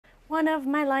One of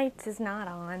my lights is not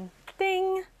on.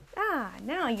 Ding! Ah,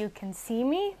 now you can see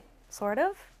me, sort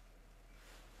of.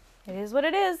 It is what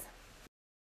it is.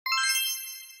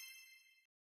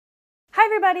 Hi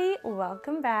everybody,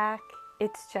 welcome back.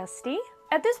 It's Justy.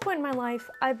 At this point in my life,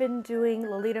 I've been doing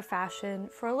Lolita fashion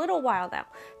for a little while now.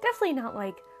 Definitely not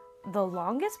like the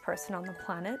longest person on the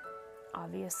planet,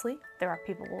 obviously. There are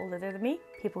people older than me,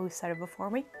 people who said it before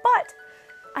me, but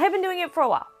I have been doing it for a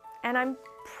while, and I'm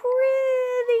pretty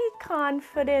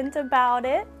confident about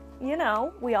it. You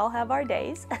know, we all have our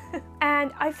days.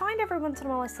 And I find every once in a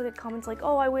while I still get comments like,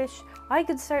 oh, I wish I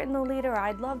could start in Lolita, or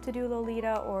I'd love to do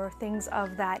Lolita, or things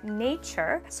of that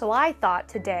nature. So I thought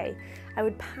today I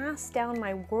would pass down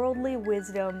my worldly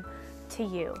wisdom to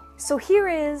you. So here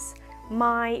is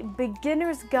my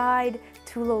beginner's guide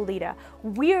to Lolita.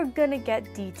 We're gonna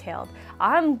get detailed.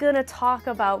 I'm gonna talk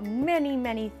about many,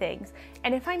 many things.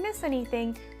 And if I miss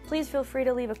anything, please feel free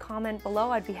to leave a comment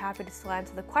below. I'd be happy to still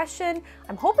answer the question.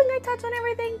 I'm hoping I touch on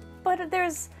everything, but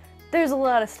there's a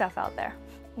lot of stuff out there.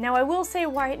 Now, I will say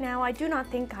right now, I do not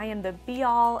think I am the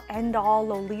be-all, end-all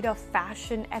Lolita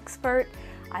fashion expert.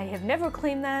 I have never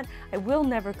claimed that. I will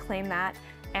never claim that.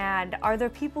 And are there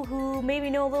people who maybe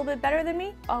know a little bit better than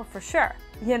me? Oh, for sure,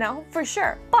 you know, for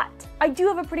sure. But I do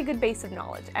have a pretty good base of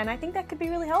knowledge, and I think that could be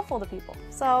really helpful to people.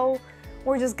 So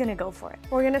we're just gonna go for it.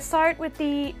 We're gonna start with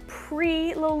the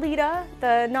pre-Lolita,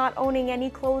 the not owning any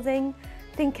clothing,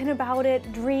 thinking about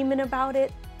it, dreaming about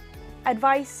it,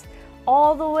 advice,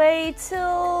 all the way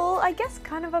till, I guess,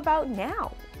 kind of about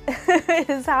now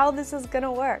is how this is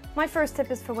gonna work. My first tip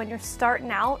is for when you're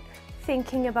starting out,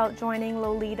 thinking about joining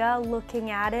Lolita, looking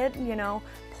at it, you know,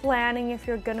 planning if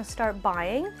you're gonna start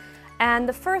buying. And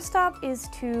the first stop is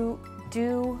to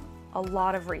do a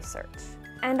lot of research.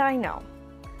 And I know,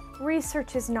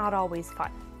 research is not always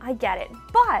fun. I get it.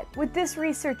 But with this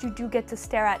research, you do get to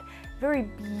stare at very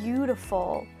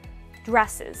beautiful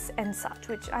dresses and such,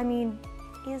 which, I mean,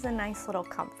 is a nice little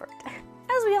comfort.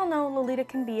 As we all know, Lolita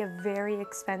can be a very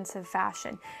expensive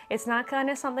fashion. It's not kind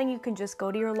of something you can just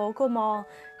go to your local mall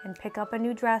and pick up a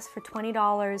new dress for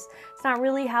 $20. It's not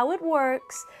really how it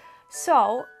works.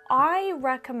 So I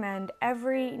recommend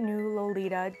every new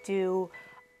Lolita do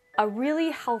a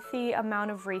really healthy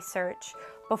amount of research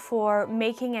before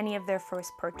making any of their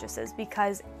first purchases,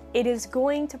 because it is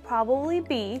going to probably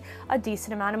be a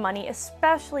decent amount of money,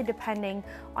 especially depending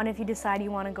on if you decide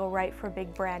you want to go right for a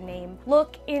big brand name.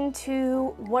 Look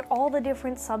into what all the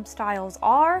different sub-styles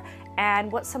are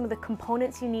and what some of the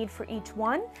components you need for each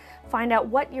one. Find out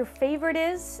what your favorite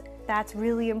is. That's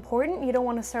really important. You don't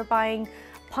want to start buying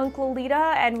punk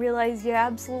Lolita and realize you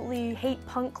absolutely hate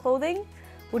punk clothing.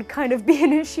 Would kind of be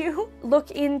an issue.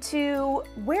 Look into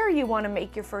where you want to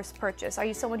make your first purchase. Are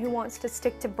you someone who wants to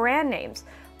stick to brand names?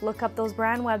 Look up those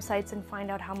brand websites and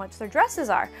find out how much their dresses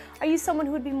are. Are you someone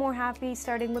who would be more happy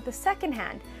starting with a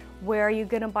secondhand? Where are you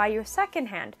gonna buy your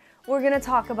secondhand? We're gonna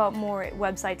talk about more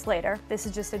websites later. This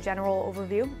is just a general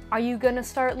overview. Are you gonna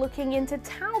start looking into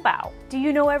Taobao? Do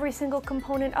you know every single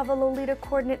component of a Lolita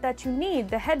coordinate that you need?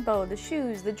 The head bow, the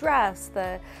shoes, the dress,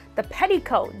 the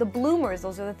petticoat, the bloomers.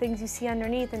 Those are the things you see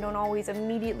underneath and don't always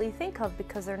immediately think of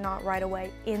because they're not right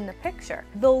away in the picture.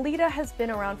 Lolita has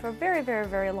been around for a very, very,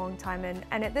 very long time,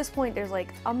 and at this point there's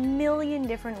like a million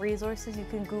different resources you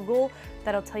can Google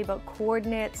that'll tell you about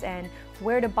coordinates and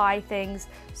where to buy things.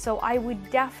 So I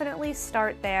would definitely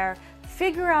start there.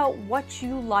 Figure out what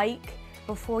you like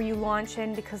before you launch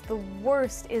in, because the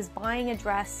worst is buying a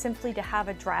dress simply to have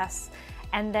a dress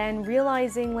and then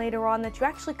realizing later on that you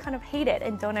actually kind of hate it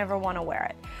and don't ever want to wear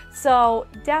it. So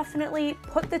definitely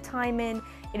put the time in.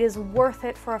 It is worth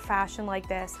it for a fashion like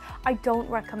this. I don't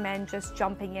recommend just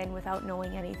jumping in without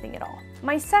knowing anything at all.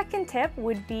 My second tip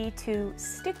would be to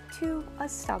stick to a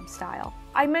sub-style.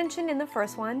 I mentioned in the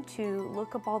first one to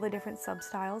look up all the different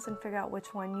sub-styles and figure out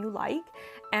which one you like,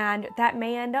 and that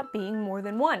may end up being more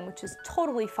than one, which is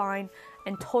totally fine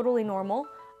and totally normal.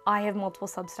 I have multiple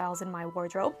sub-styles in my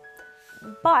wardrobe.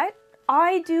 But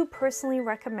I do personally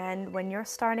recommend when you're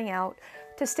starting out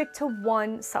to stick to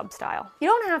one sub-style. You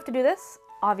don't have to do this,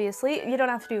 obviously. You don't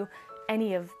have to do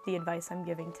any of the advice I'm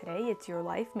giving today. It's your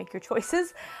life, make your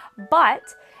choices. But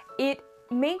it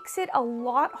makes it a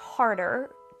lot harder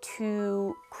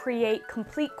to create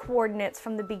complete coordinates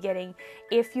from the beginning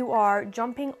if you are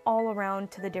jumping all around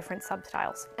to the different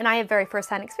sub-styles. And I have very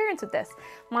first-hand experience with this.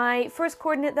 My first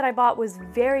coordinate that I bought was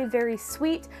very, very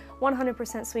sweet,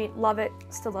 100% sweet, love it,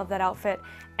 still love that outfit,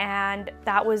 and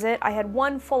that was it. I had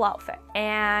one full outfit.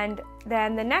 And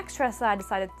then the next dress that I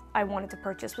decided I wanted to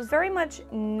purchase was very much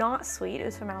not sweet. It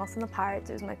was from Alice and the Pirates.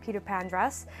 It was my Peter Pan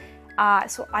dress.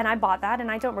 And I bought that,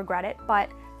 and I don't regret it, but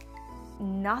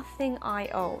nothing I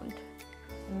owned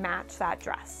matched that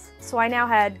dress. So I now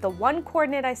had the one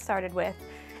coordinate I started with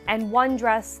and one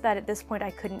dress that at this point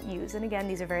I couldn't use. And again,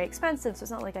 these are very expensive, so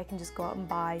it's not like I can just go out and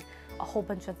buy a whole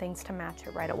bunch of things to match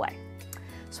it right away.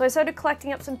 So I started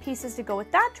collecting up some pieces to go with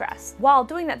that dress. While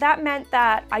doing that, that meant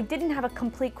that I didn't have a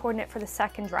complete coordinate for the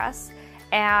second dress,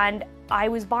 and I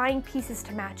was buying pieces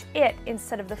to match it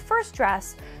instead of the first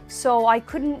dress, so I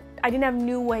didn't have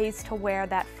new ways to wear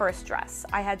that first dress.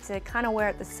 I had to kind of wear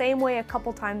it the same way a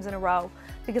couple times in a row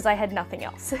because I had nothing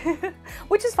else,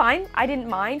 which is fine, I didn't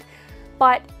mind.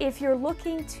 But if you're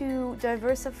looking to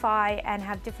diversify and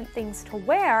have different things to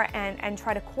wear and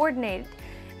try to coordinate,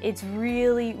 it's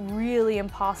really, really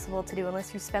impossible to do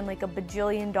unless you spend like $1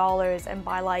 bajillion and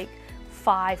buy like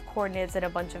 5 coordinates and a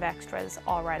bunch of extras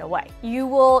all right away.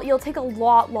 You'll take a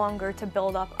lot longer to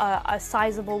build up a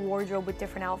sizable wardrobe with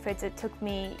different outfits. It took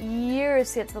me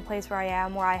years to get to the place where I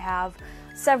am, where I have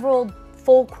several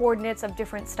full coordinates of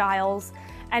different styles,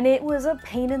 and it was a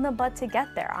pain in the butt to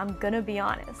get there, I'm gonna be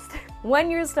honest. When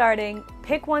you're starting,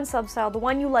 pick one substyle, the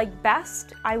one you like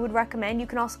best, I would recommend. You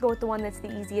can also go with the one that's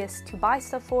the easiest to buy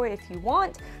stuff for if you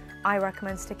want. I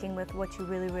recommend sticking with what you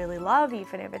really, really love,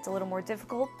 even if it's a little more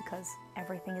difficult, because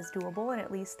everything is doable, and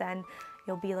at least then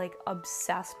you'll be like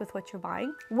obsessed with what you're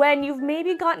buying. When you've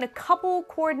maybe gotten a couple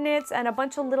coordinates and a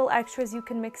bunch of little extras you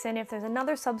can mix in, if there's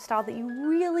another substyle that you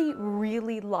really,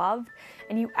 really love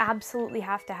and you absolutely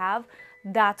have to have,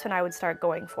 that's when I would start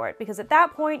going for it, because at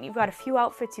that point you've got a few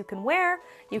outfits you can wear,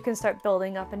 you can start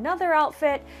building up another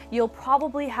outfit, you'll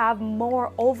probably have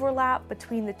more overlap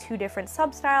between the two different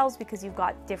substyles because you've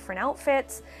got different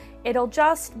outfits. It'll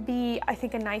just be, I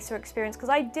think, a nicer experience, because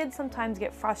I did sometimes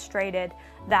get frustrated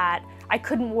that I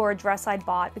couldn't wear a dress I'd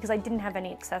bought because I didn't have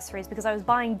any accessories, because I was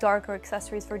buying darker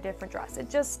accessories for a different dress.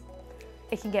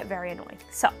 It can get very annoying.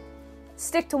 So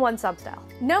stick to one substyle.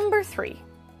 Number 3.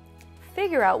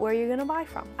 Figure out where you're gonna buy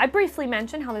from. I briefly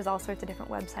mentioned how there's all sorts of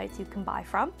different websites you can buy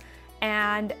from,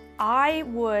 and I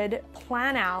would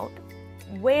plan out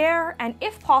where and,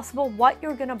 if possible, what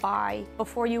you're gonna buy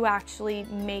before you actually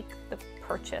make the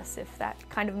purchase, if that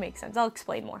kind of makes sense. I'll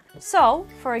explain more. So,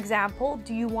 for example,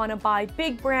 do you want to buy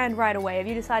big brand right away? Have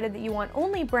you decided that you want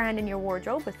only brand in your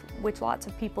wardrobe, which lots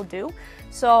of people do?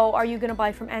 So are you going to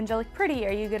buy from Angelic Pretty?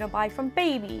 Are you going to buy from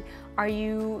Baby? Are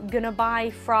you going to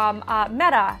buy from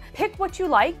Meta? Pick what you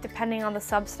like, depending on the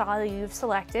substyle you've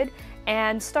selected,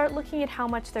 and start looking at how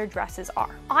much their dresses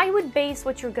are. I would base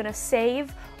what you're going to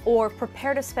save or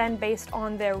prepare to spend based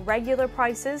on their regular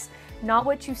prices, not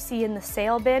what you see in the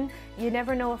sale bin. You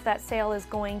never know if that sale is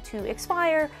going to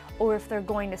expire or if they're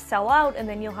going to sell out and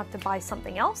then you'll have to buy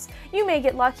something else. You may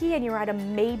get lucky and your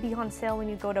item may be on sale when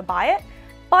you go to buy it,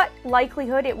 but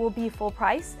likelihood it will be full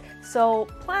price, so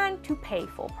plan to pay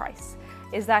full price.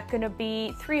 Is that going to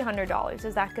be $300?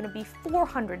 Is that going to be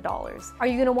 $400? Are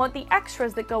you going to want the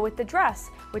extras that go with the dress,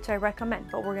 which I recommend,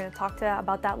 but we're going to talk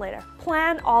about that later.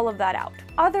 Plan all of that out.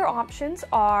 Other options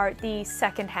are the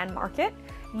secondhand market.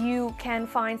 You can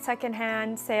find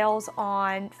secondhand sales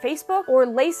on Facebook or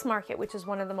Lace Market, which is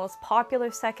one of the most popular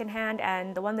secondhand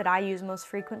and the one that I use most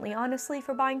frequently, honestly,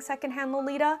 for buying secondhand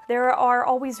Lolita. There are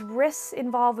always risks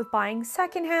involved with buying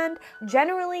secondhand.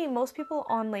 Generally, most people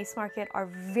on Lace Market are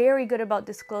very good about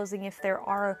disclosing if there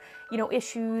are,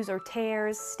 issues or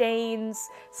tears, stains,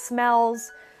 smells.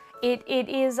 It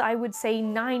is, I would say,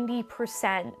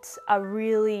 90% a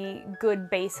really good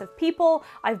base of people.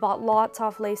 I've bought lots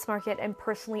off Lace Market, and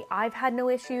personally, I've had no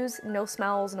issues, no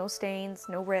smells, no stains,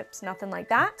 no rips, nothing like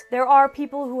that. There are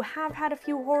people who have had a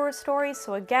few horror stories,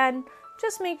 so again,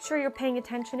 just make sure you're paying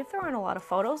attention. If there aren't a lot of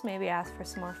photos, maybe ask for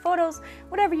some more photos,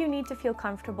 whatever you need to feel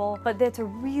comfortable. But that's a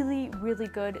really, really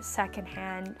good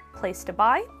secondhand place to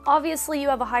buy. Obviously, you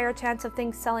have a higher chance of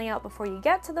things selling out before you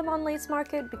get to them on Lace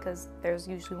Market because there's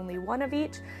usually only one of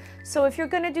each. So if you're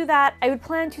gonna do that, I would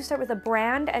plan to start with a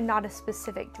brand and not a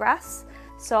specific dress.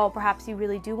 So perhaps you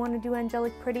really do want to do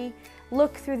Angelic Pretty.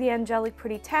 Look through the Angelic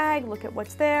Pretty tag, look at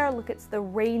what's there, look at the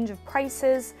range of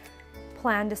prices,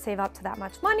 plan to save up to that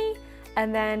much money,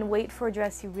 and then wait for a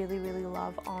dress you really, really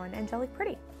love on Angelic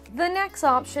Pretty. The next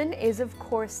option is, of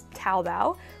course,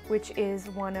 Taobao, which is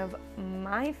one of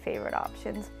my favorite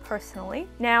options personally.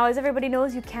 Now, as everybody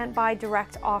knows, you can't buy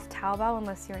direct off Taobao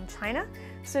unless you're in China.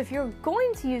 So if you're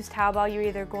going to use Taobao, you're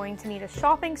either going to need a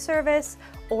shopping service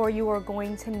or you are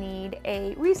going to need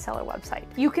a reseller website.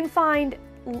 You can find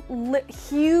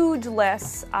huge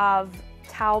lists of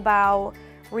Taobao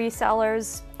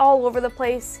resellers all over the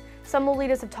place. Some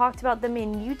Lolitas have talked about them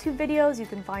in YouTube videos, you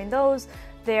can find those.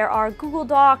 There are Google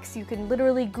Docs, you can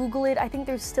literally Google it. I think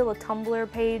there's still a Tumblr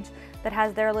page that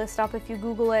has their list up if you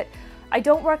Google it. I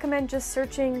don't recommend just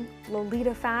searching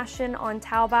Lolita fashion on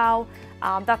Taobao.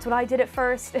 That's what I did at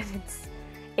first, and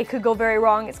it could go very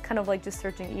wrong. It's kind of like just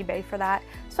searching eBay for that.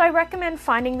 So I recommend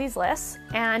finding these lists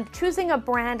and choosing a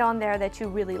brand on there that you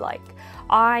really like.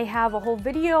 I have a whole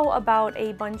video about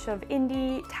a bunch of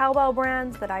indie Taobao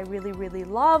brands that I really, really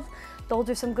love. Those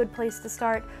are some good places to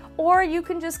start. Or you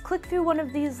can just click through one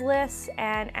of these lists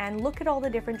and look at all the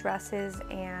different dresses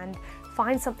and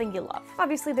find something you love.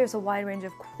 Obviously, there's a wide range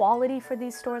of quality for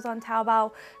these stores on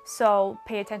Taobao, so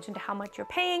pay attention to how much you're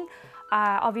paying.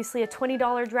 Obviously, a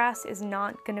 $20 dress is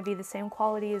not going to be the same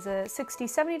quality as a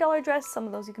 $60, $70 dress. Some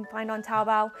of those you can find on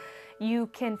Taobao. You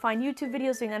can find YouTube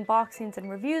videos doing unboxings and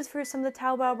reviews for some of the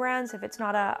Taobao brands if it's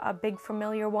not a big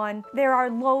familiar one. There are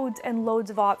loads and loads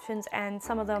of options, and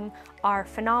some of them are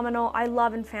phenomenal. I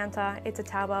love Infanta. It's a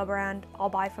Taobao brand. I'll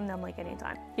buy from them like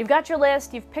anytime. You've got your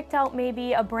list. You've picked out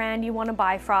maybe a brand you want to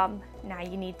buy from. Now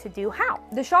you need to do how.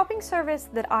 The shopping service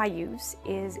that I use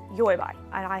is Yoibai,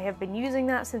 and I have been using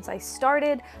that since I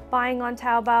started buying on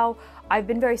Taobao. I've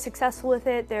been very successful with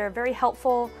it. They're very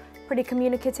helpful, pretty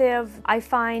communicative. I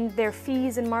find their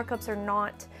fees and markups are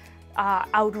not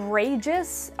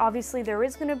outrageous. Obviously, there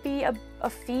is going to be a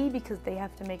fee because they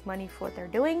have to make money for what they're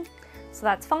doing, so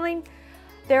that's fine.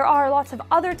 There are lots of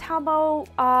other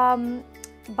Taobao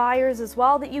buyers as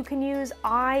well that you can use.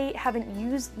 I haven't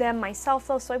used them myself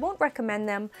though, so I won't recommend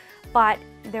them, but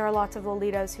there are lots of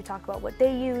Lolitas who talk about what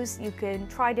they use. You can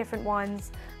try different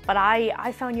ones, but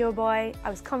I found Yoibai, I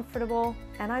was comfortable,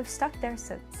 and I've stuck there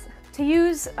since. To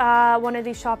use one of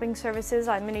these shopping services,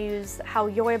 I'm going to use how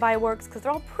Yoibai works because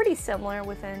they're all pretty similar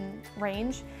within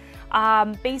range.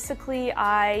 Basically,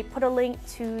 I put a link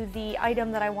to the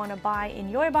item that I want to buy in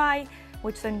Yoibai,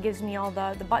 which then gives me all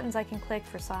the buttons I can click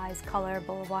for size, color,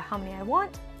 blah, blah, blah, how many I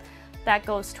want. That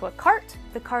goes to a cart.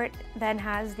 The cart then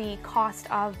has the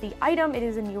cost of the item. It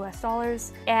is in US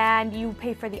dollars, and you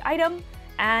pay for the item.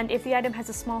 And if the item has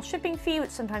a small shipping fee, which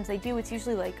sometimes they do, it's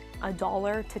usually like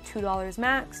 $1 to $2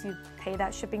 max. You pay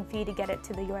that shipping fee to get it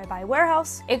to the Yoibai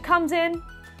warehouse. It comes in,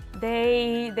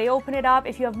 they open it up.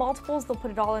 If you have multiples, they'll put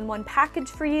it all in one package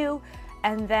for you,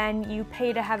 and then you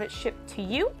pay to have it shipped to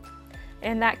you.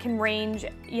 And that can range,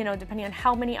 you know, depending on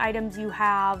how many items you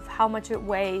have, how much it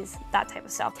weighs, that type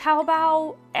of stuff.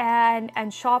 Taobao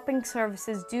and shopping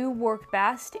services do work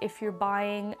best if you're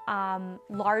buying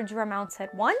larger amounts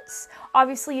at once.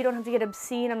 Obviously, you don't have to get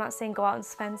obscene. I'm not saying go out and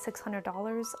spend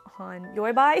 $600 on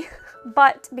Yoibai,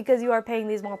 but because you are paying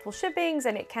these multiple shippings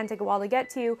and it can take a while to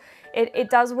get to you, it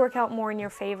does work out more in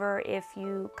your favor if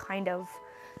you kind of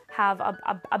have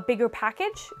a bigger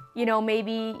package. You know,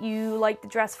 maybe you like the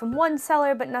dress from one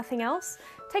seller but nothing else.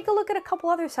 Take a look at a couple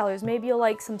other sellers. Maybe you'll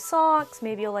like some socks,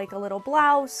 maybe you'll like a little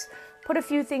blouse. Put a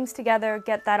few things together,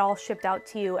 get that all shipped out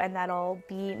to you, and that'll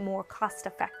be more cost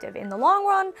effective in the long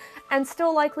run and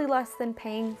still likely less than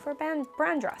paying for a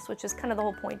brand dress, which is kind of the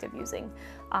whole point of using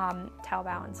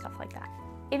Taobao and stuff like that.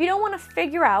 If you don't want to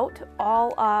figure out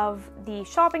all of the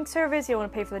shopping service, you don't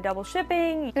want to pay for the double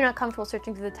shipping, you're not comfortable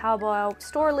searching through the Taobao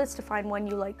store list to find one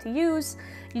you like to use,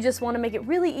 you just want to make it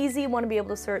really easy, you want to be able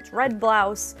to search red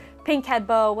blouse, pink head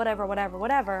bow, whatever, whatever,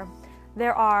 whatever,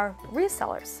 there are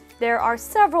resellers. There are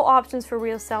several options for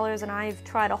resellers, and I've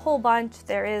tried a whole bunch.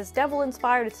 There is Devil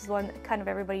Inspired, which is one that kind of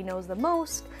everybody knows the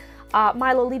most.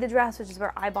 My Lolita dress, which is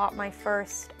where I bought my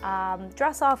first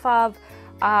dress off of.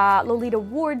 Lolita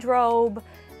wardrobe.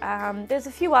 There's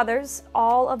a few others.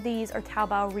 All of these are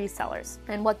Taobao resellers.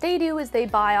 And what they do is they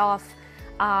buy off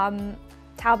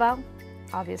Taobao,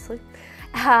 obviously.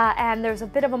 And there's a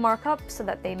bit of a markup so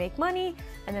that they make money,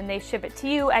 and then they ship it to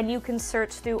you, and you can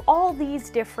search through all these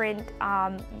different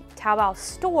Taobao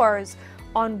stores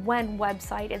on one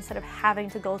website instead of having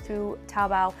to go through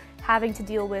Taobao, having to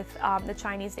deal with the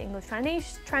Chinese to English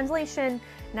translation,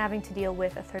 and having to deal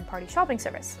with a third-party shopping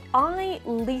service. I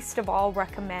least of all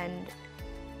recommend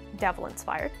Devil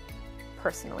Inspired,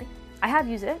 personally. I have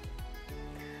used it.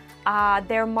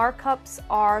 Their markups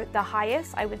are the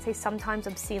highest, I would say sometimes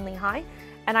obscenely high,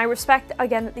 and I respect,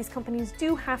 again, that these companies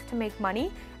do have to make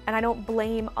money, and I don't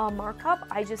blame a markup.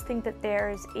 I just think that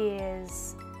theirs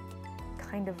is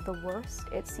kind of the worst.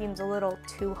 It seems a little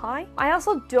too high. I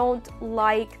also don't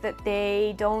like that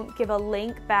they don't give a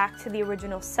link back to the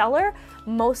original seller.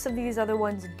 Most of these other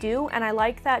ones do, and I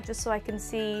like that just so I can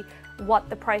see what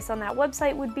the price on that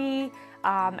website would be.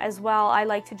 As well, I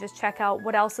like to just check out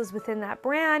what else is within that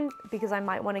brand because I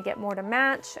might want to get more to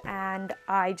match, and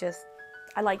I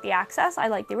like the access. I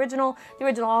like the original. The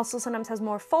original also sometimes has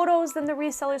more photos than the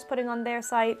resellers putting on their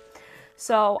site.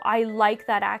 So I like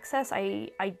that access.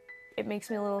 It makes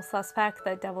me a little suspect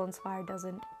that Devil Inspired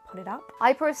doesn't put it up.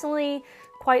 I personally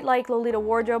quite like Lolita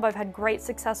wardrobe. I've had great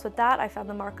success with that. I found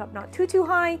the markup not too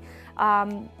high,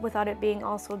 without it being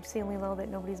also obscenely low that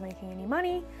nobody's making any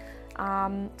money.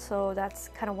 So that's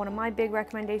kind of one of my big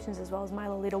recommendations, as well as my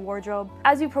Lolita wardrobe.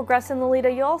 As you progress in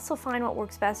Lolita, you'll also find what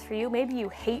works best for you. Maybe you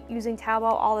hate using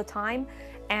Taobao all the time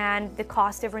and the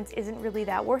cost difference isn't really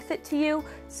that worth it to you,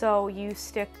 so you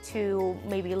stick to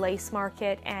maybe Lace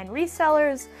Market and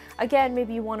resellers. Again,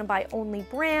 maybe you want to buy only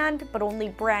brand, but only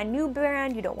brand new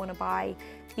brand. You don't want to buy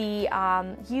the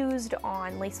used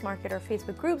on Lace Market or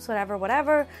Facebook groups,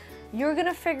 whatever. You're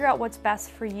gonna figure out what's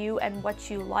best for you and what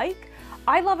you like.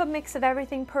 I love a mix of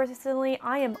everything personally.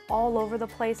 I am all over the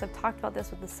place. I've talked about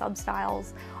this with the sub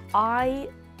styles.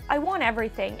 I want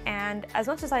everything, and as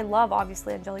much as I love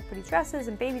obviously angelic pretty dresses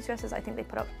and baby dresses, I think they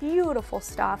put out beautiful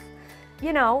stuff.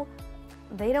 You know,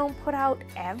 they don't put out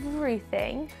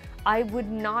everything. I would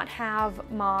not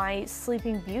have my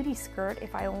Sleeping Beauty skirt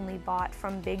if I only bought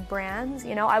from big brands.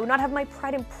 You know, I would not have my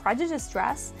Pride and Prejudice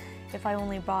dress if I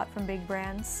only bought from big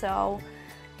brands. So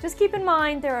just keep in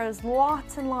mind there is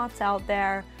lots and lots out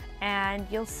there, and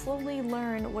you'll slowly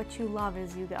learn what you love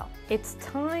as you go. It's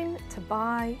time to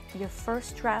buy your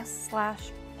first dress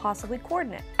 / possibly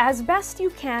coordinate. As best you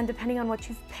can, depending on what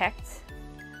you've picked,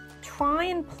 try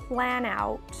and plan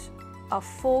out a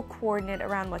full coordinate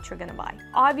around what you're gonna buy.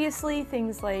 Obviously,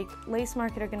 things like Lace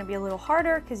Market are gonna be a little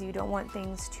harder because you don't want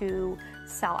things to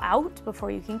sell out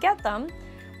before you can get them,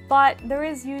 but there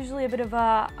is usually a bit of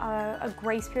a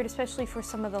grace period, especially for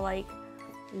some of the like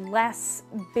less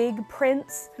big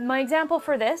prints. My example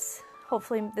for this,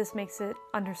 hopefully this makes it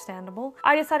understandable.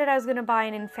 I decided I was gonna buy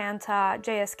an Infanta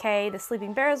JSK, the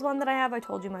Sleeping Bears one that I have. I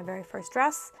told you, my very first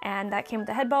dress, and that came with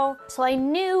the head bow. So I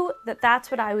knew that that's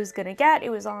what I was gonna get. It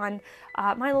was on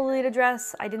my Lolita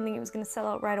dress. I didn't think it was gonna sell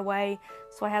out right away,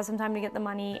 so I had some time to get the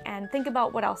money and think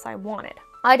about what else I wanted.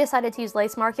 I decided to use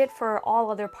Lace Market for all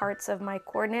other parts of my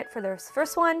coordinate for this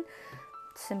first one.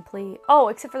 Simply, oh,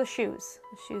 except for the shoes.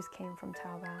 The shoes came from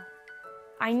Taobao.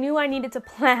 I knew I needed to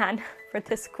plan for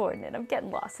this coordinate. I'm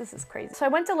getting lost, this is crazy. So I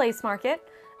went to Lace Market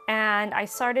and I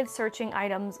started searching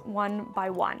items one by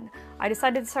one. I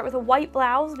decided to start with a white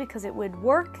blouse because it would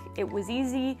work, it was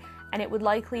easy, and it would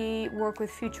likely work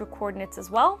with future coordinates as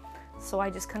well. So I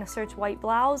just kind of searched white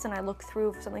blouse and I looked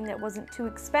through for something that wasn't too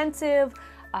expensive,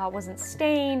 wasn't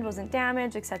stained, wasn't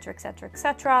damaged, etc, etc,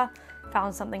 etc.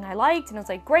 Found something I liked and I was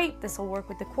like, great, this will work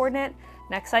with the coordinate.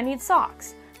 Next I need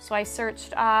socks. So I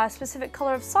searched a specific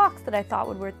color of socks that I thought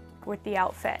would work with the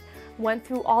outfit. Went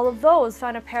through all of those,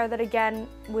 found a pair that again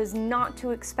was not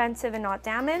too expensive and not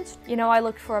damaged. You know, I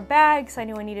looked for a bag because I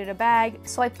knew I needed a bag.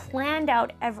 So I planned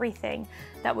out everything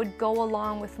that would go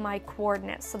along with my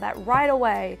coordinates so that right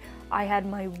away I had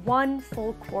my one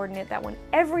full coordinate that when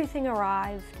everything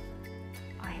arrived,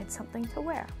 I had something to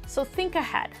wear. So think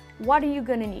ahead. What are you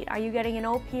gonna need? Are you getting an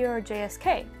OP or a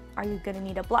JSK? Are you gonna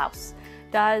need a blouse?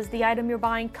 Does the item you're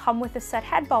buying come with a set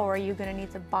head bow, or are you gonna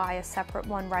need to buy a separate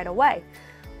one right away?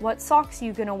 What socks are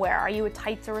you gonna wear? Are you a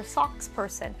tights or a socks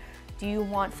person? Do you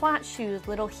want flat shoes,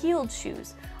 little heeled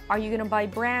shoes? Are you gonna buy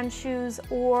brand shoes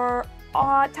or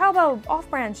Taobao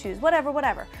off-brand shoes?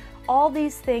 Whatever. All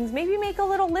these things, maybe make a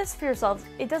little list for yourself.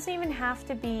 It doesn't even have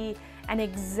to be an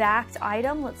exact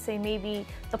item. Let's say maybe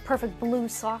the perfect blue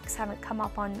socks haven't come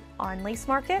up on Lace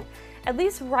Market. At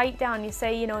least write down, you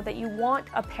say, you know, that you want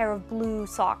a pair of blue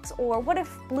socks, or what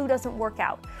if blue doesn't work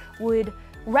out? Would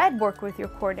red work with your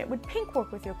coordinate? Would pink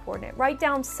work with your coordinate? Write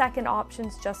down second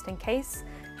options just in case.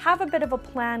 Have a bit of a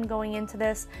plan going into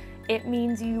this. It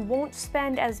means you won't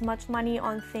spend as much money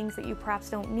on things that you perhaps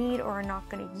don't need or are not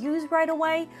going to use right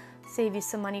away. Save you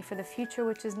some money for the future,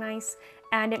 which is nice.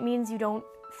 And it means you don't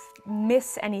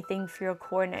miss anything for your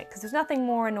coordinate, because there's nothing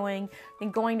more annoying than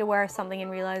going to wear something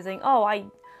and realizing, oh, I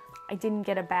didn't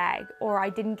get a bag, or I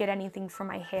didn't get anything for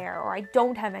my hair, or I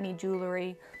don't have any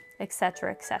jewelry,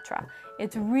 etc, etc.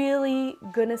 It's really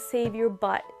gonna save your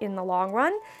butt in the long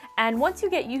run. And once you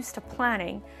get used to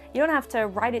planning, you don't have to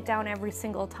write it down every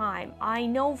single time. I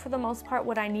know for the most part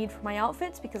what I need for my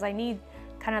outfits because I need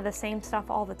kind of the same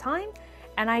stuff all the time.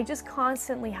 And I just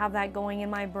constantly have that going in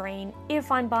my brain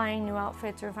if I'm buying new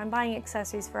outfits or if I'm buying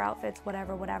accessories for outfits,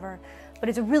 whatever. But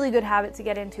it's a really good habit to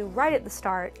get into right at the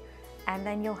start, and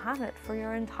then you'll have it for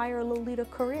your entire Lolita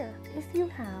career. If you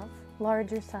have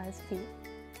larger size feet,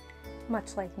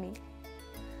 much like me,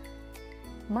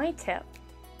 my tip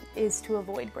is to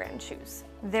avoid brand shoes.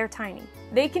 They're tiny.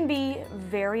 They can be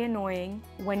very annoying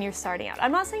when you're starting out.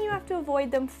 I'm not saying you have to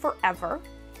avoid them forever.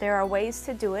 There are ways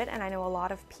to do it, and I know a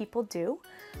lot of people do.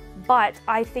 But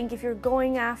I think if you're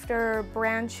going after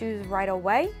brand shoes right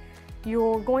away,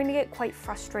 you're going to get quite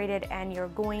frustrated and you're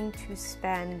going to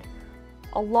spend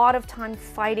a lot of time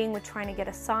fighting with trying to get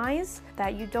a size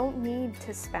that you don't need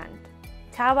to spend.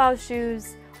 Taobao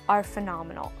shoes are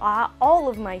phenomenal. All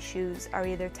of my shoes are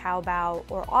either Taobao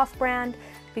or off-brand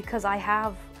because I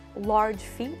have large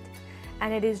feet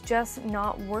and it is just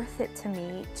not worth it to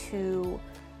me to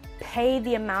pay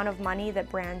the amount of money that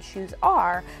brand shoes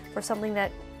are for something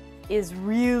that is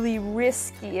really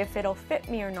risky if it'll fit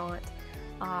me or not.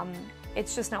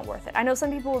 It's just not worth it. I know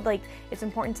some people, like, it's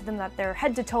important to them that they're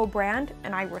head to toe brand,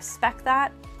 and I respect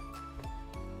that.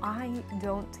 I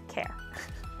don't care.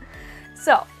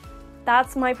 So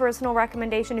that's my personal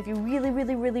recommendation. If you really,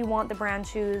 really, really want the brand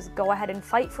shoes, go ahead and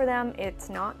fight for them. It's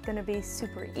not gonna be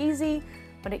super easy,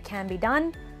 but it can be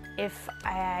done. If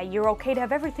you're okay to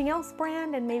have everything else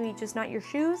brand and maybe just not your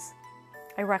shoes,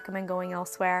 I recommend going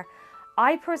elsewhere.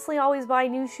 I personally always buy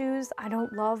new shoes. I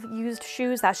don't love used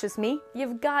shoes, that's just me.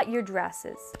 You've got your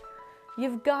dresses,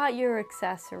 you've got your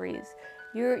accessories,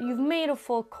 you've made a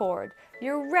full cord,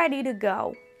 you're ready to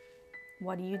go.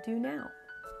 What do you do now?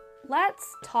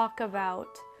 Let's talk about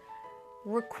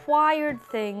required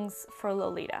things for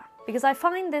Lolita, because I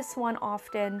find this one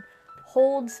often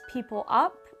holds people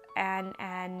up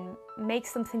and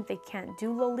makes them think they can't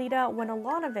do Lolita when a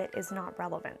lot of it is not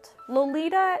relevant.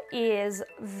 Lolita is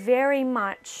very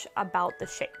much about the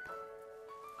shape.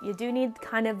 You do need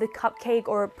kind of the cupcake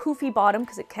or poofy bottom,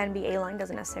 because it can be A-line,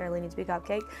 doesn't necessarily need to be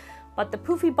cupcake, but the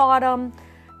poofy bottom,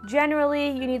 generally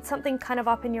you need something kind of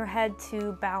up in your head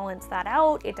to balance that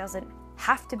out. It doesn't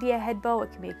have to be a head bow,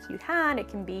 it can be a cute hat, it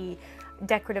can be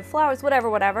decorative flowers,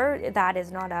 whatever. That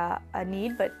is not a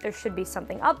need, but there should be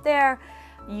something up there.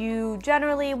 You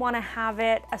generally want to have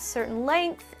it a certain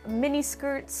length. Mini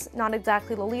skirts, not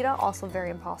exactly Lolita, also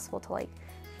very impossible to like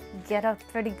get a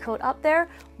pretty coat up there,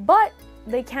 but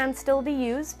they can still be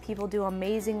used. People do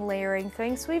amazing layering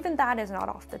things, so even that is not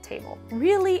off the table.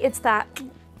 Really, it's that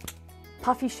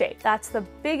puffy shape. That's the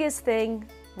biggest thing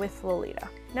with Lolita.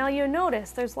 Now you'll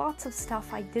notice there's lots of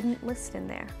stuff I didn't list in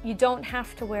there. You don't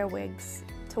have to wear wigs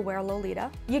to wear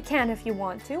Lolita. You can if you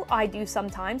want to. I do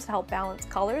sometimes to help balance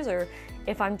colors, or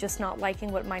if I'm just not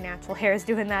liking what my natural hair is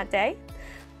doing that day.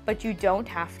 But you don't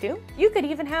have to. You could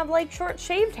even have like short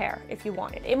shaved hair if you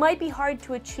wanted. It might be hard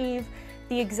to achieve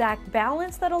the exact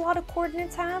balance that a lot of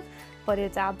coordinates have, but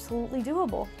it's absolutely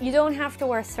doable. You don't have to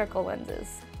wear circle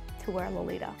lenses to wear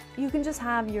Lolita. You can just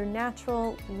have your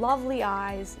natural, lovely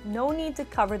eyes, no need to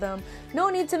cover them, no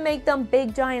need to make them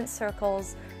big giant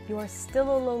circles. You are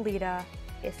still a Lolita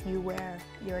if you wear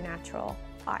your natural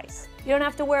eyes. You don't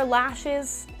have to wear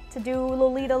lashes to do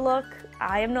Lolita look.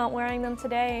 I am not wearing them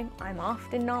today. I'm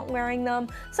often not wearing them.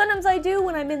 Sometimes I do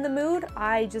when I'm in the mood.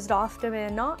 I just often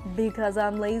am not because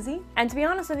I'm lazy. And to be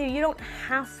honest with you, you don't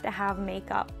have to have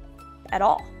makeup at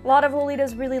all. A lot of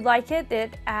Lolitas really like it.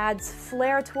 It adds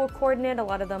flair to a coordinate. A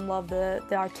lot of them love the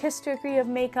artistry of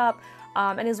makeup.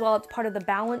 And as well, it's part of the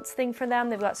balance thing for them.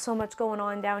 They've got so much going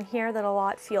on down here that a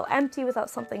lot feel empty without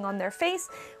something on their face,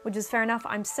 which is fair enough.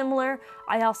 I'm similar.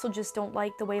 I also just don't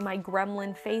like the way my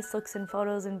gremlin face looks in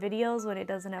photos and videos when it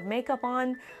doesn't have makeup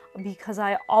on, because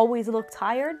I always look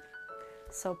tired.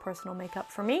 So personal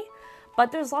makeup for me.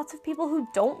 But there's lots of people who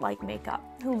don't like makeup,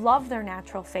 who love their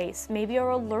natural face, maybe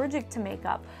are allergic to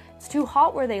makeup. It's too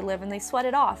hot where they live and they sweat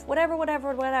it off,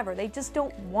 whatever. They just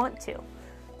don't want to.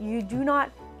 You do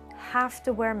not have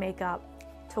to wear makeup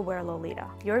to wear Lolita.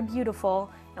 You're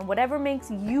beautiful, and whatever makes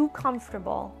you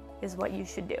comfortable is what you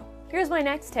should do. Here's my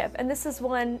next tip, and this is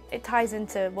one, it ties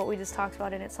into what we just talked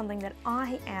about, and it's something that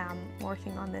I am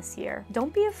working on this year.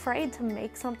 Don't be afraid to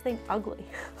make something ugly.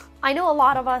 I know a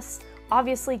lot of us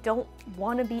obviously don't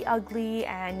want to be ugly,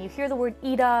 and you hear the word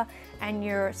Ida and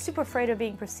you're super afraid of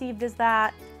being perceived as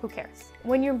that. Who cares?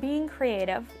 When you're being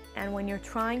creative and when you're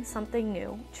trying something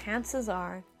new, chances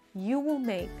are you will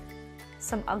make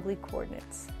some ugly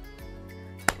coordinates.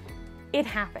 It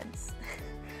happens.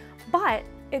 But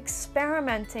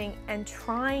experimenting and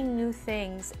trying new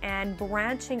things and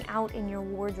branching out in your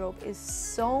wardrobe is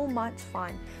so much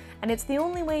fun. And it's the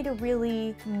only way to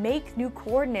really make new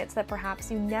coordinates that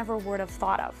perhaps you never would have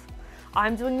thought of.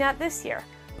 I'm doing that this year,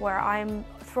 where I'm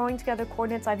throwing together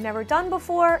coordinates I've never done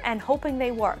before and hoping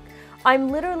they work.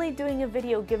 I'm literally doing a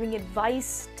video giving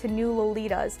advice to new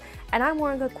Lolitas, and I'm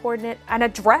wearing a coordinate and a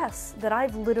dress that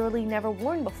I've literally never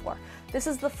worn before. This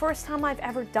is the first time I've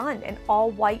ever done an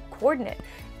all-white coordinate.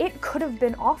 It could have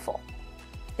been awful.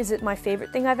 Is it my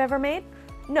favorite thing I've ever made?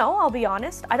 No, I'll be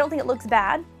honest. I don't think it looks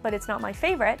bad, but it's not my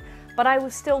favorite. But I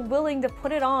was still willing to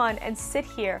put it on and sit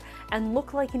here and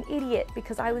look like an idiot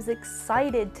because I was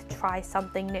excited to try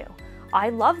something new. I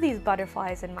love these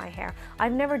butterflies in my hair.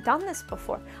 I've never done this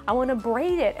before. I want to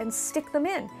braid it and stick them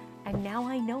in. And now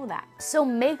I know that. So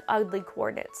make ugly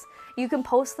coordinates. You can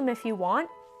post them if you want.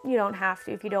 You don't have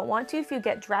to if you don't want to. If you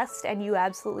get dressed and you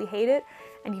absolutely hate it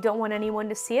and you don't want anyone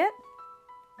to see it,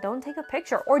 don't take a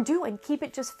picture, or do and keep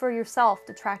it just for yourself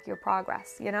to track your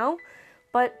progress, you know?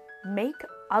 But make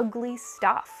ugly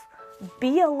stuff.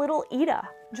 Be a little Ida.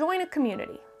 Join a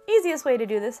community. Easiest way to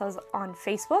do this is on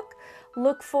Facebook.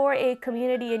 Look for a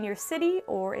community in your city,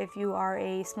 or if you are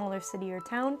a smaller city or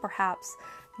town, perhaps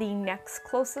the next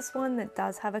closest one that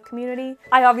does have a community.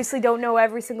 I obviously don't know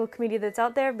every single community that's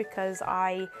out there because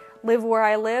I live where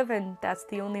I live and that's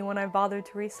the only one I've bothered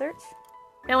to research.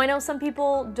 Now I know some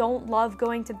people don't love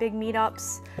going to big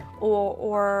meetups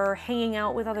or hanging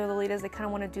out with other Lolitas. They kind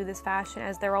of want to do this fashion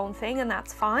as their own thing, and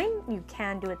that's fine. You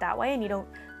can do it that way and you don't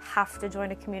have to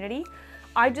join a community.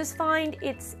 I just find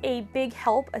it's a big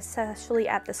help, especially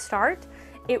at the start.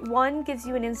 It, one, gives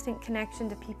you an instant connection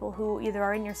to people who either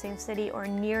are in your same city or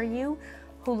near you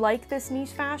who like this niche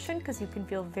fashion, because you can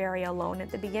feel very alone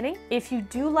at the beginning. If you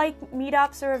do like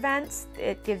meetups or events,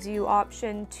 it gives you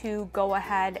option to go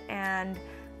ahead and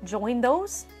join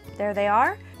those. There they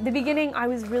are. In the beginning, I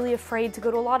was really afraid to go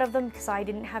to a lot of them because I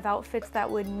didn't have outfits that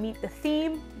would meet the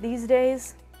theme. These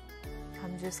days,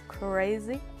 I'm just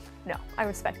crazy. No, I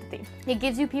respect the theme. It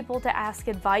gives you people to ask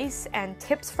advice and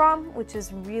tips from, which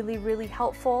is really, really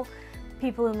helpful.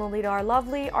 People in Lolita are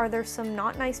lovely. Are there some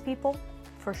not nice people?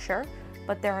 For sure.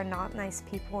 But there are not nice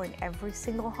people in every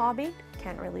single hobby.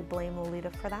 Can't really blame Lolita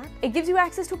for that. It gives you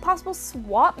access to a possible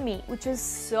swap meet, which is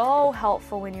so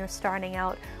helpful when you're starting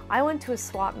out. I went to a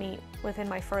swap meet within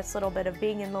my first little bit of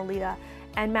being in Lolita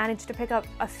and managed to pick up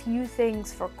a few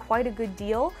things for quite a good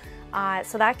deal.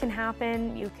 So that can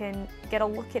happen. You can get a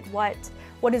look at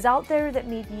what is out there that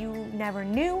maybe you never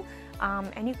knew,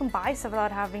 and you can buy stuff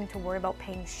without having to worry about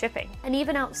paying shipping. And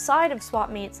even outside of swap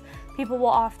meets, people will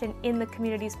often in the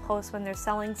communities post when they're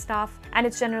selling stuff, and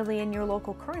it's generally in your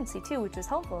local currency too, which is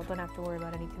helpful. Don't have to worry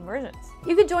about any conversions.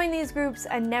 You could join these groups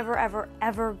and never ever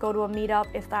ever go to a meetup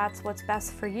if that's what's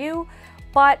best for you,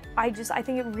 but I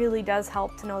think it really does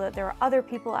help to know that there are other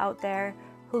people out there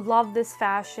who love this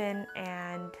fashion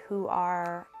and who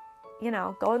are, you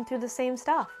know, going through the same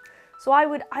stuff. So I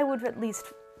would at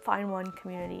least find one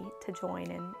community to join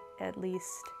and at least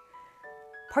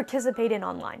participate in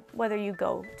online, whether you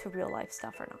go to real life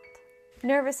stuff or not.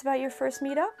 Nervous about your first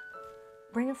meetup?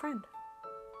 Bring a friend.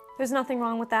 There's nothing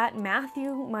wrong with that.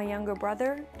 Matthew, my younger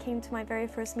brother, came to my very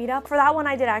first meetup. For that one,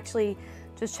 I did actually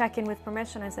just check in with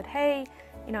permission. I said, hey,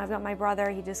 you know, I've got my brother,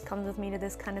 he just comes with me to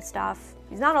this kind of stuff.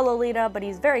 He's not a Lolita, but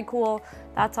he's very cool.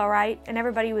 That's all right. And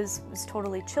everybody was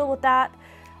totally chill with that.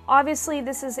 Obviously,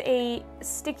 this is a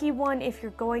sticky one if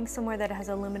you're going somewhere that has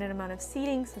a limited amount of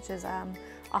seating, such as a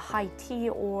high tea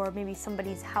or maybe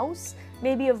somebody's house.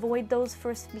 Maybe avoid those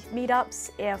first meetups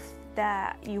if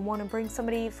you want to bring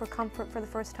somebody for comfort for the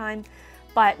first time.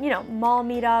 But, you know, mall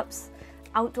meetups,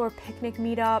 outdoor picnic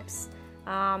meetups,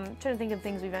 I'm trying to think of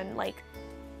things we've done, like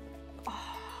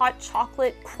hot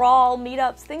chocolate crawl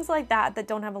meetups, things like that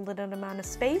don't have a limited amount of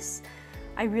space.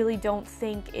 I really don't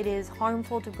think it is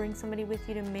harmful to bring somebody with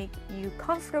you to make you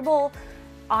comfortable.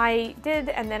 I did,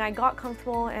 and then I got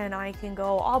comfortable, and I can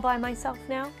go all by myself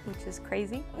now, which is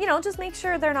crazy. You know, just make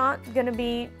sure they're not gonna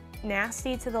be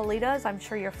nasty to the Lolitas. I'm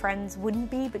sure your friends wouldn't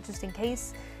be, but just in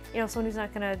case, you know, someone who's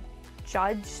not gonna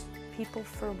judge people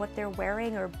for what they're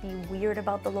wearing or be weird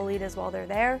about the Lolitas while they're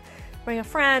there. Bring a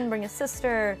friend, bring a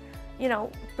sister, you know,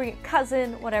 bring a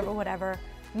cousin, whatever.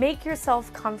 Make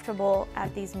yourself comfortable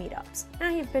at these meetups. Now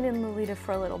you've been in Lolita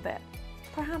for a little bit.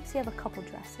 Perhaps you have a couple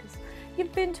dresses.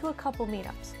 You've been to a couple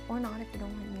meetups, or not if you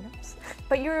don't like meetups.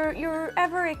 But you're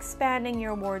ever expanding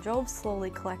your wardrobe, slowly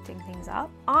collecting things up.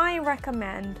 I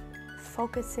recommend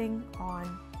focusing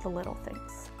on the little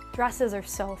things. Dresses are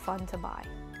so fun to buy.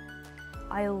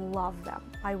 I love them.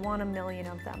 I want a million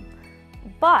of them.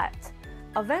 But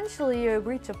eventually you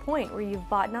reach a point where you've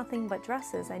bought nothing but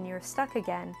dresses and you're stuck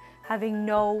again having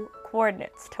no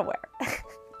coordinates to wear.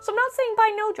 So I'm not saying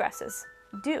buy no dresses.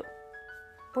 Do.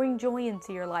 Bring joy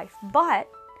into your life. But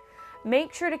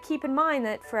make sure to keep in mind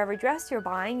that for every dress you're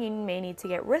buying, you may need to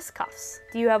get wrist cuffs.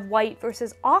 Do you have white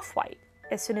versus off-white?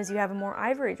 As soon as you have a more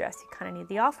ivory dress, you kind of need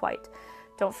the off-white.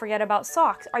 Don't forget about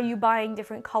socks. Are you buying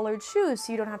different colored shoes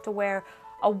so you don't have to wear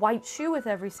a white shoe with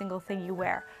every single thing you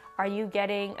wear? Are you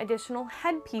getting additional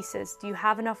headpieces? Do you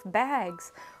have enough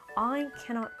bags? I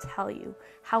cannot tell you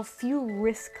how few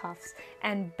wrist cuffs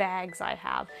and bags I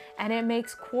have, and it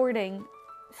makes cording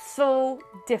so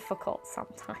difficult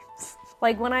sometimes.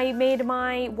 Like when I made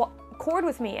my cord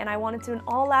with me and I wanted to do an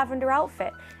all lavender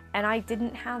outfit, and I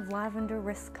didn't have lavender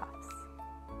wrist cuffs.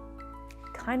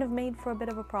 Kind of made for a bit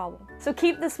of a problem. So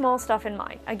keep the small stuff in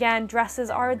mind. Again, dresses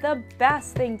are the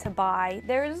best thing to buy.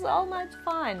 They're so much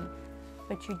fun,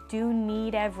 but you do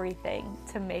need everything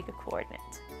to make a coordinate.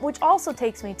 Which also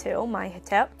takes me to my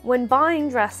tip. When buying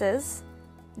dresses,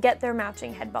 get their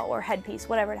matching head bow or headpiece,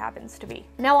 whatever it happens to be.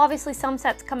 Now obviously some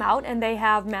sets come out and they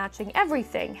have matching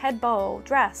everything: head bow,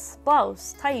 dress,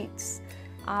 blouse, tights,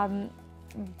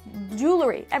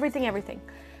 jewelry, everything.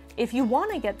 If you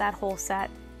want to get that whole set,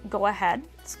 go ahead.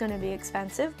 It's going to be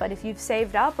expensive, but if you've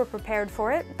saved up or prepared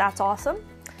for it, that's awesome.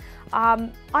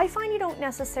 I find you don't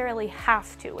necessarily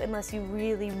have to unless you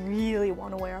really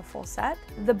want to wear a full set.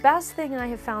 The best thing I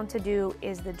have found to do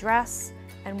is the dress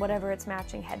and whatever its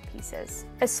matching headpiece is.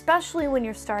 Especially when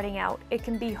you're starting out, it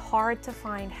can be hard to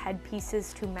find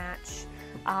headpieces to match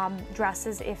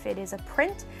dresses if it is a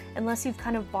print, unless you've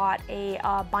kind of bought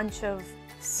a bunch of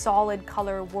solid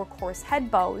color workhorse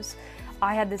head bows.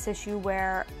 I had this issue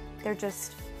where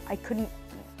I couldn't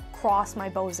cross my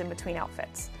bows in between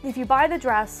outfits. If you buy the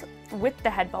dress with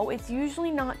the head bow, it's usually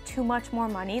not too much more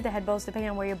money. The head bows, depending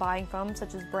on where you're buying from,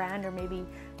 such as brand, or maybe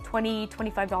 $20,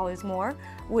 $25 more,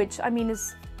 which I mean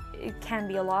it can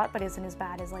be a lot, but isn't as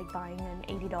bad as like buying an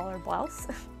 $80 blouse.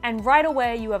 And right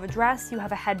away you have a dress, you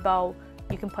have a head bow,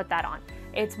 you can put that on.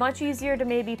 It's much easier to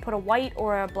maybe put a white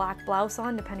or a black blouse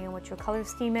on, depending on what your color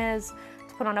scheme is,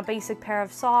 to put on a basic pair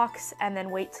of socks, and then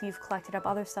wait till you've collected up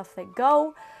other stuff that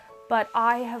go. But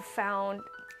I have found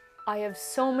I have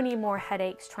so many more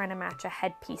headaches trying to match a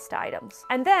headpiece to items.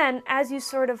 And then as you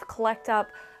sort of collect up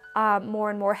more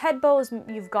and more head bows,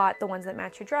 you've got the ones that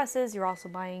match your dresses, you're also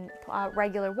buying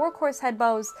regular workhorse head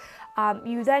bows.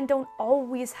 You then don't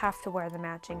always have to wear the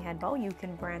matching head bow. You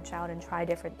can branch out and try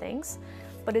different things.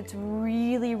 But it's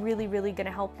really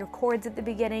gonna help your cords at the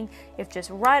beginning if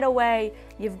just right away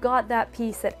you've got that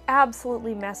piece that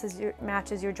absolutely matches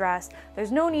your dress.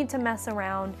 There's no need to mess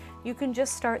around. You can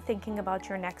just start thinking about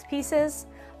your next pieces.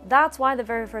 That's why the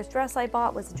very first dress I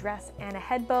bought was a dress and a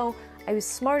head bow. I was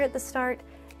smart at the start,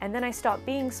 and then I stopped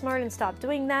being smart and stopped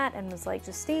doing that and was like,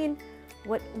 Justine,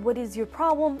 what is your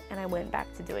problem? And I went back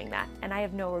to doing that, and I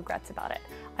have no regrets about it.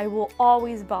 I will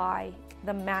always buy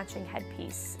the matching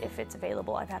headpiece if it's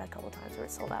available. I've had a couple times where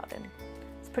it's sold out, and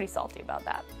it's pretty salty about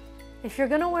that. If you're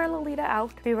gonna wear Lolita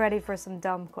out, be ready for some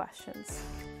dumb questions.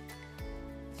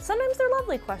 Sometimes they're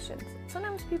lovely questions.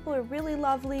 Sometimes people are really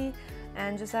lovely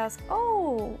and just ask,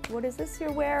 oh, what is this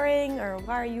you're wearing? Or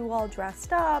why are you all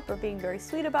dressed up? Or being very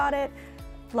sweet about it.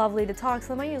 Lovely to talk to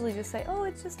them. I usually just say, oh,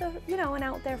 it's just an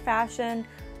out there fashion.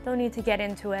 Don't need to get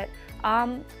into it.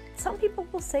 Some people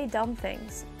will say dumb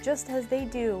things, just as they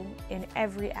do in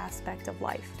every aspect of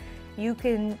life. You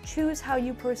can choose how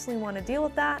you personally want to deal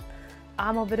with that.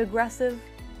 I'm a bit aggressive.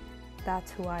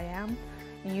 That's who I am.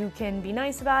 You can be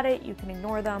nice about it, you can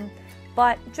ignore them,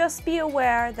 but just be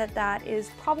aware that that is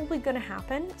probably going to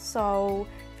happen. So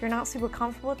if you're not super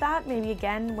comfortable with that, maybe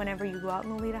again, whenever you go out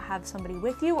in Lolita, have somebody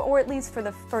with you, or at least for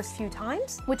the first few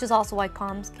times, which is also why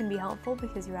comms can be helpful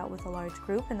because you're out with a large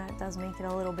group and that does make it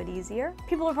a little bit easier.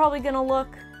 People are probably going to look,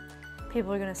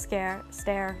 people are going to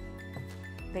stare.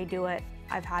 They do it.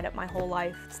 I've had it my whole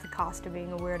life. It's the cost of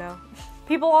being a weirdo.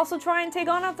 People also try and take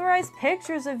unauthorized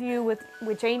pictures of you,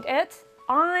 which ain't it.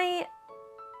 I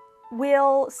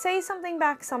will say something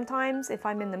back sometimes if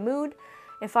I'm in the mood.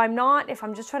 If I'm not, if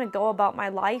I'm just trying to go about my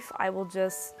life, I will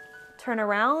just turn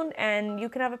around and you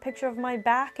can have a picture of my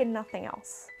back and nothing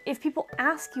else. If people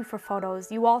ask you for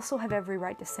photos, you also have every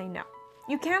right to say no.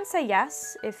 You can say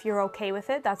yes if you're okay with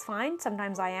it, that's fine.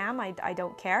 Sometimes I am, I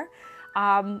don't care.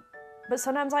 But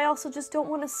sometimes I also just don't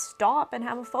want to stop and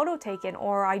have a photo taken,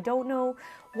 or I don't know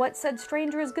what said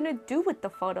stranger is going to do with the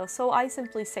photo, so I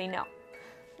simply say no.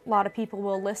 A lot of people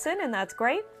will listen, and that's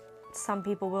great. Some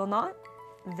people will not.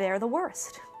 They're the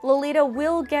worst. Lolita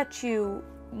will get you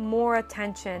more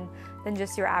attention than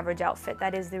just your average outfit.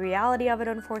 That is the reality of it,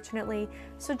 unfortunately.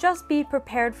 So just be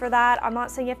prepared for that. I'm not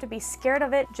saying you have to be scared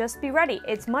of it. Just be ready.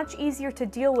 It's much easier to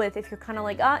deal with if you're kind of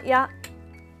like, yeah,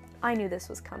 I knew this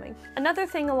was coming. Another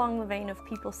thing along the vein of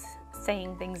people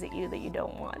saying things at you that you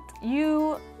don't want.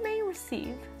 You may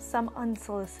receive some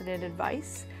unsolicited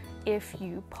advice if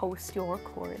you post your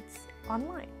cords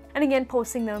online. And again,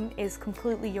 posting them is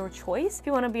completely your choice. If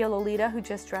you want to be a Lolita who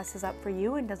just dresses up for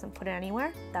you and doesn't put it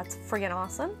anywhere, that's friggin'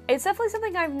 awesome. It's definitely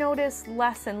something I've noticed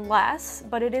less and less,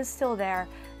 but it is still there,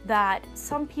 that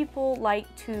some people like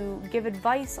to give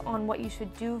advice on what you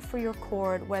should do for your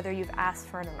cord, whether you've asked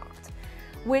for it or not.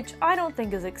 which I don't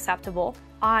think is acceptable.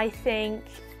 I think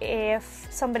if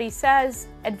somebody says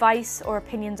advice or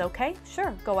opinion's okay,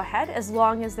 sure, go ahead, as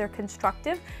long as they're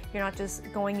constructive. You're not just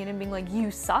going in and being like, you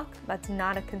suck. That's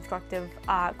not a constructive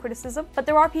criticism. But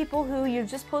there are people who you've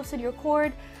just posted your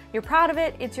cord, you're proud of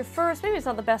it, it's your first, maybe it's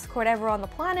not the best cord ever on the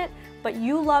planet, but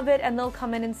you love it, and they'll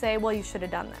come in and say, well, you should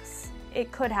have done this.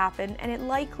 It could happen, and it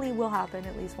likely will happen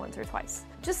at least once or twice.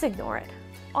 Just ignore it.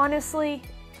 Honestly,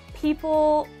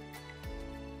 people,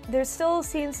 there still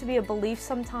seems to be a belief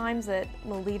sometimes that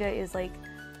Lolita is like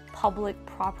public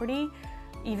property,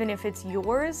 even if it's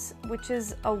yours, which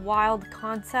is a wild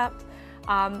concept.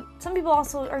 Some people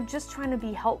also are just trying to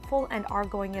be helpful and are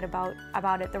going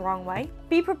about it the wrong way.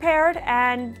 Be prepared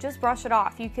and just brush it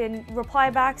off. You can reply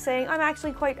back saying, I'm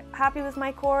actually quite happy with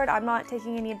my cord. I'm not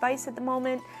taking any advice at the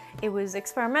moment. It was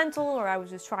experimental, or I was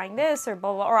just trying this, or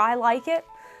blah, blah, or I like it.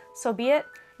 So be it.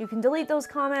 You can delete those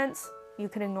comments. You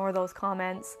can ignore those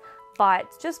comments, but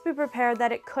just be prepared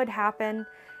that it could happen.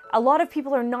 A lot of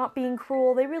people are not being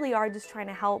cruel. They really are just trying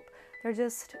to help. They're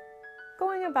just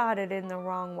going about it in the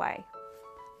wrong way.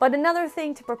 But another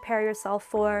thing to prepare yourself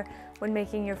for when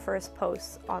making your first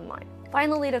posts online.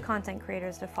 Find Lolita content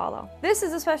creators to follow. This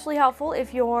is especially helpful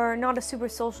if you're not a super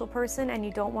social person and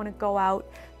you don't want to go out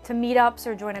to meetups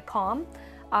or join a comm.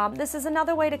 This is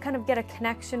another way to kind of get a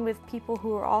connection with people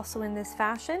who are also in this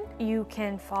fashion. You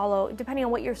can follow, depending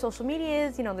on what your social media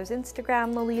is, you know, there's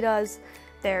Instagram Lolitas,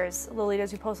 there's Lolitas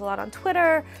who post a lot on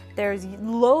Twitter, there's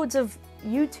loads of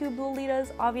YouTube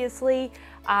Lolitas, obviously.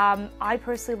 I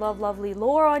personally love Lovely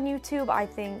Lore on YouTube. I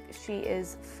think she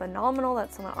is phenomenal.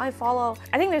 That's someone I follow.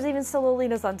 I think there's even still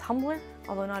Lolitas on Tumblr,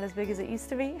 although not as big as it used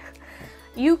to be.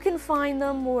 You can find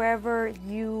them wherever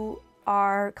you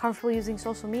are comfortable using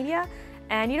social media,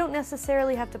 and you don't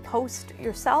necessarily have to post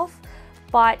yourself,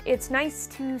 but it's nice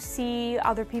to see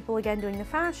other people again doing the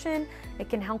fashion. It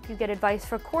can help you get advice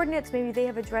for coordinates. Maybe they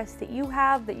have a dress that you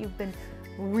have that you've been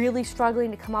really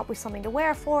struggling to come up with something to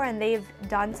wear for, and they've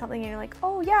done something and you're like,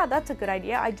 oh yeah, that's a good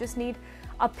idea. I just need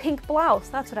a pink blouse.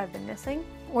 That's what I've been missing.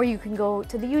 Or you can go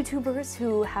to the YouTubers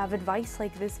who have advice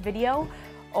like this video,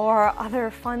 or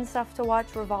other fun stuff to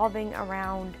watch revolving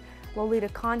around Lolita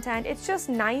content. It's just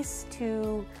nice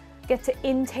to get to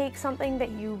intake something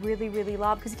that you really, really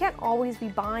love, because you can't always be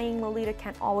buying Lolita,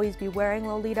 can't always be wearing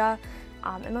Lolita,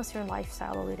 unless you're in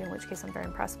lifestyle Lolita, in which case I'm very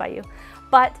impressed by you.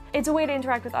 But it's a way to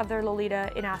interact with other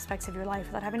Lolita in aspects of your life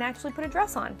without having to actually put a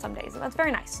dress on some days, and that's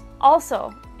very nice.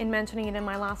 Also, in mentioning it in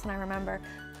my last one, I remember,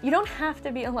 you don't have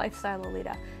to be a lifestyle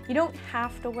Lolita. You don't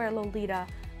have to wear Lolita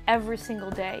every single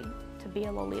day to be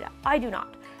a Lolita. I do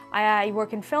not. I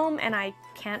work in film and I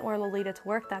can't wear Lolita to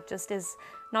work. That just is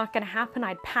not gonna happen.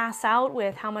 I'd pass out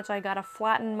with how much I gotta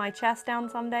flatten my chest down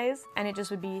some days, and it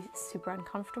just would be super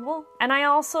uncomfortable. And I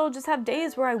also just have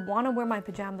days where I wanna wear my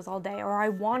pajamas all day, or I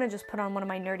wanna just put on one of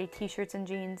my nerdy t-shirts and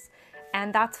jeans,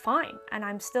 and that's fine. And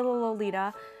I'm still a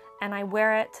Lolita, and I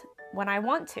wear it when I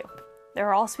want to. There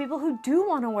are also people who do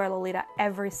wanna wear Lolita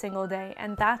every single day,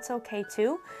 and that's okay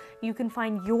too. You can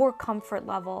find your comfort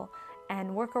level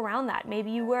and work around that.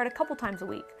 Maybe you wear it a couple times a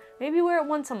week. Maybe you wear it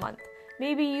once a month.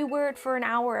 Maybe you wear it for an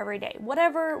hour every day.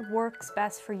 Whatever works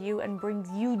best for you and brings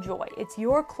you joy. It's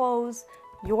your clothes,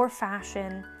 your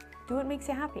fashion. Do what makes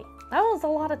you happy. That was a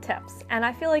lot of tips. And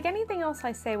I feel like anything else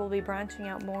I say will be branching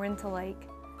out more into like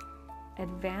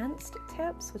advanced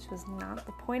tips, which was not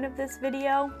the point of this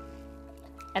video.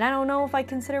 And I don't know if I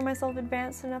consider myself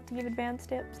advanced enough to give advanced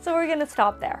tips. So we're gonna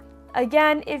stop there.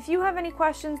 Again, if you have any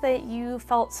questions that you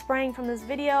felt sprang from this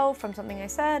video, from something I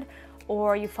said,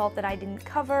 or you felt that I didn't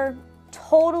cover,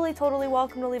 totally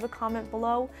welcome to leave a comment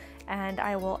below, and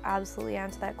I will absolutely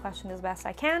answer that question as best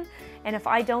I can. And if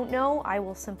I don't know, I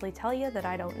will simply tell you that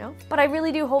I don't know. But I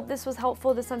really do hope this was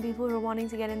helpful to some people who are wanting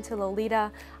to get into Lolita.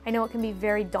 I know it can be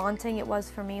very daunting. It was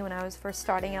for me when I was first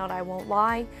starting out, I won't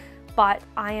lie. But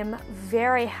I am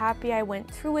very happy I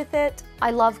went through with it.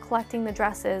 I love collecting the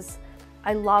dresses.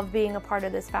 I love being a part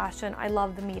of this fashion. I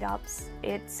love the meetups.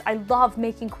 I love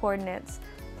making coordinates.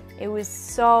 It was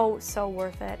so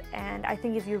worth it. And I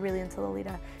think if you're really into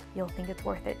Lolita, you'll think it's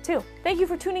worth it too. Thank you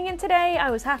for tuning in today. I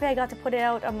was happy I got to put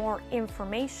out a more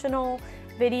informational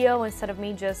video instead of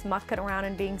me just mucking around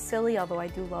and being silly, although I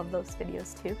do love those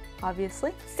videos too,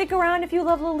 obviously. Stick around if you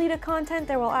love Lolita content.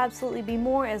 There will absolutely be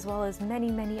more, as well as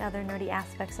many other nerdy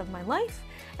aspects of my life.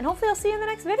 And hopefully I'll see you in the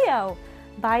next video.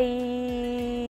 Bye!